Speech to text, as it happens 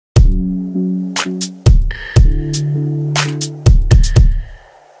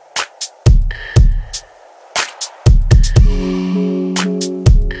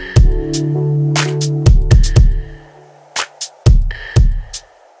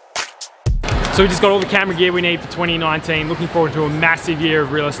So we just got all the camera gear we need for 2019. Looking forward to a massive year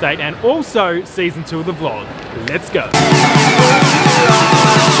of real estate and also season 2 of the vlog. Let's go.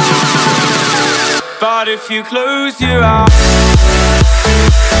 But if you close your eyes,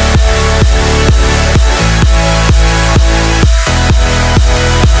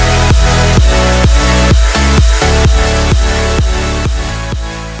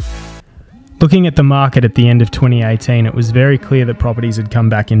 looking at the market at the end of 2018, it was very clear that properties had come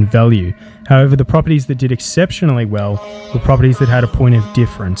back in value. However, the properties that did exceptionally well were properties that had a point of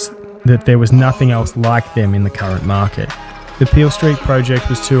difference, that there was nothing else like them in the current market. The Peel Street project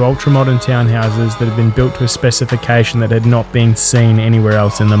was 2 ultra-modern townhouses that had been built to a specification that had not been seen anywhere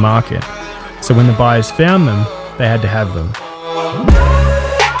else in the market. So when the buyers found them, they had to have them.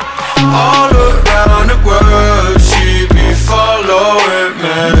 all around the world, she be following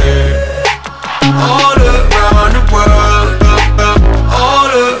me. All around the world, all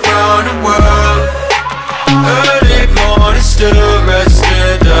around the world. Early morning, still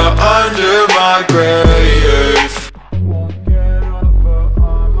resting down under my grave.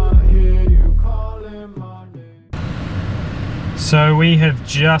 So we have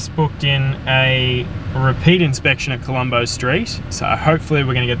just booked in a repeat inspection at Colombo Street. So hopefully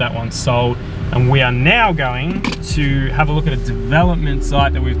we're going to get that one sold. And we are now going to have a look at a development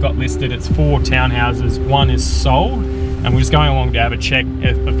site that we've got listed. It's 4 townhouses, 1 is sold. And we're just going along to have a check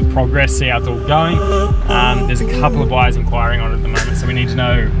of the progress, see how it's all going. There's a couple of buyers inquiring on it at the moment, so we need to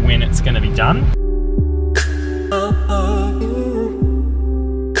know when it's going to be done.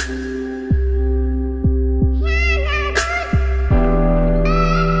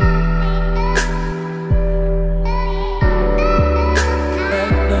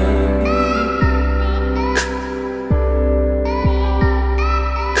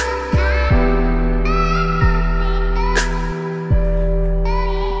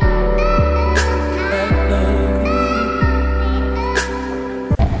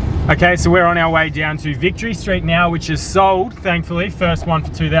 Okay, so we're on our way down to Victory Street now, which is sold, thankfully. First one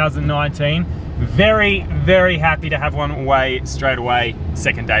for 2019. Very, very happy to have one away straight away,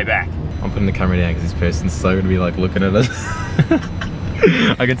 second day back. I'm putting the camera down because this person's so going to be like looking at us.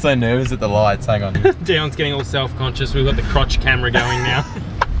 I get so nervous at the lights, hang on. Dion's getting all self-conscious. We've got the crotch camera going now.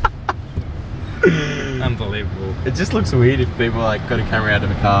 Unbelievable. It just looks weird if people like got a camera out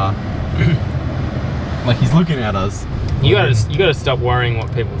of a car. Like he's looking at us. You gotta stop worrying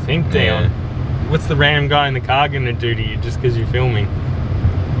what people think, Dion. Yeah. What's the random guy in the car gonna do to you just because you're filming?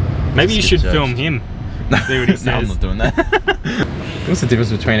 Maybe you should film him. See what he says. No, I'm not doing that. What's the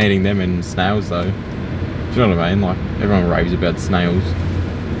difference between eating them and snails though? Do you know what I mean? Like everyone raves about snails.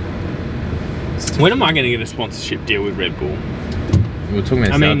 When am I gonna get a sponsorship deal with Red Bull? We were talking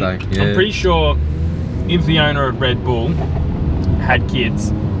about this the other day. Yeah. I'm pretty sure if the owner of Red Bull had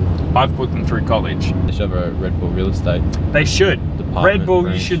kids, I've put them through college. They should have a Red Bull Real Estate. They should. Red Bull,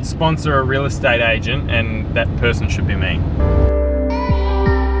 branch. You should sponsor a real estate agent, and that person should be me.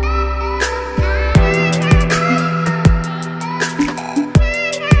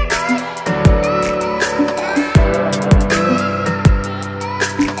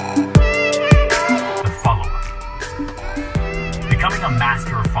 The follow-up. Becoming a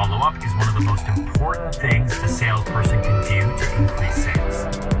master of follow-up is one of the most important things a salesperson can do to increase sales.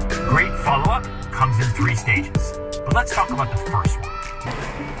 Great follow-up comes in 3 stages, but let's talk about the first one.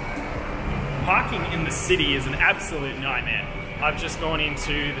 Parking in the city is an absolute nightmare. I've just gone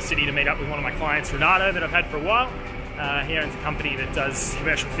into the city to meet up with one of my clients, Renato, that I've had for a while. He owns a company that does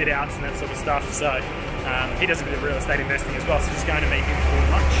commercial fit outs and that sort of stuff, so he does a bit of real estate investing as well, so just going to meet him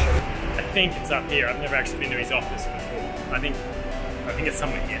for lunch. I think it's up here. I've never actually been to his office before. I think it's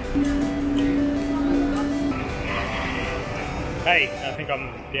somewhere here. Hey, I think I'm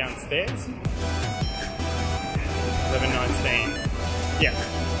downstairs. 11:19. Yeah.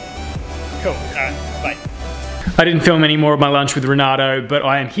 Cool. Bye. I didn't film any more of my lunch with Renato, but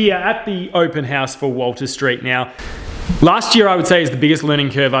I am here at the open house for Walter Street now. Last year, I would say, is the biggest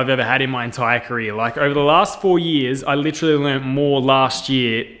learning curve I've ever had in my entire career. Like, over the last 4 years, I literally learned more last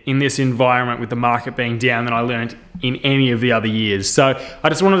year in this environment with the market being down than I learned in any of the other years. So I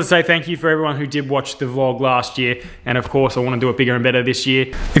just wanted to say thank you for everyone who did watch the vlog last year. And of course, I want to do it bigger and better this year.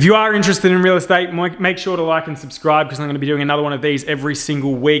 If you are interested in real estate, make sure to like and subscribe, because I'm going to be doing another one of these every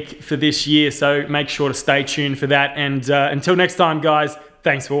single week for this year. So make sure to stay tuned for that. And until next time, guys,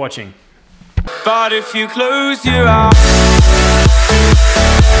 thanks for watching. But if you close your eyes